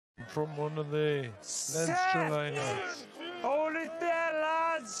from one of the Leinster lineouts. Hold it there,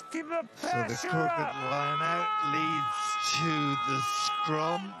 lads. Keep the pressure So the crooked lineout leads to the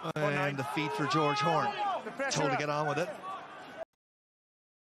scrum, and the feed for George Horn. Told to get on with it.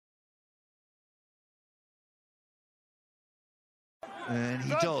 And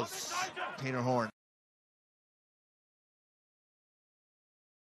he does, Peter Horn.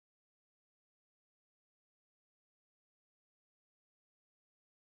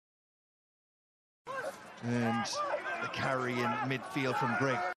 And the carry in midfield from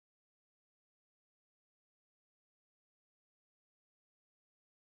Greg.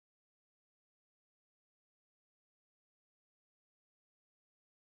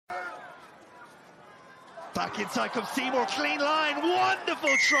 Back inside comes Seymour, clean line, wonderful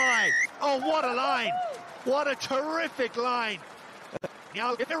try! Oh, what a line! What a terrific line!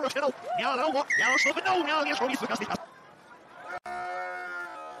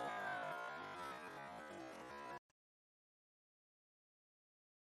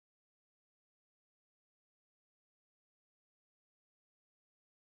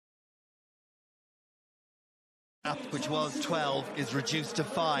 Which was 12 is reduced to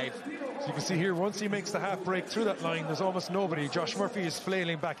 5. So you can see here, once he makes the half break through that line, there's almost nobody. Josh Murphy is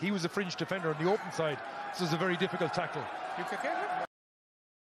flailing back. He was a fringe defender on the open side, so it's a very difficult tackle.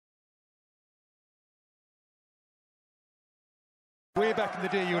 Way back in the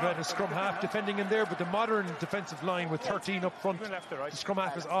day, you would have had a scrum half defending in there, but the modern defensive line with 13 up front, the scrum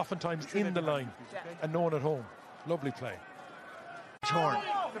half is oftentimes in the line and no one at home. Lovely play. Horn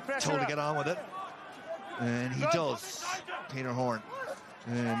told to get on with it. And he does, Peter Horn.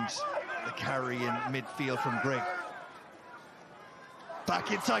 And the carry in midfield from Greg.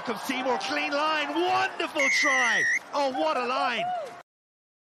 Back inside comes Seymour, clean line, wonderful try! Oh, what a line!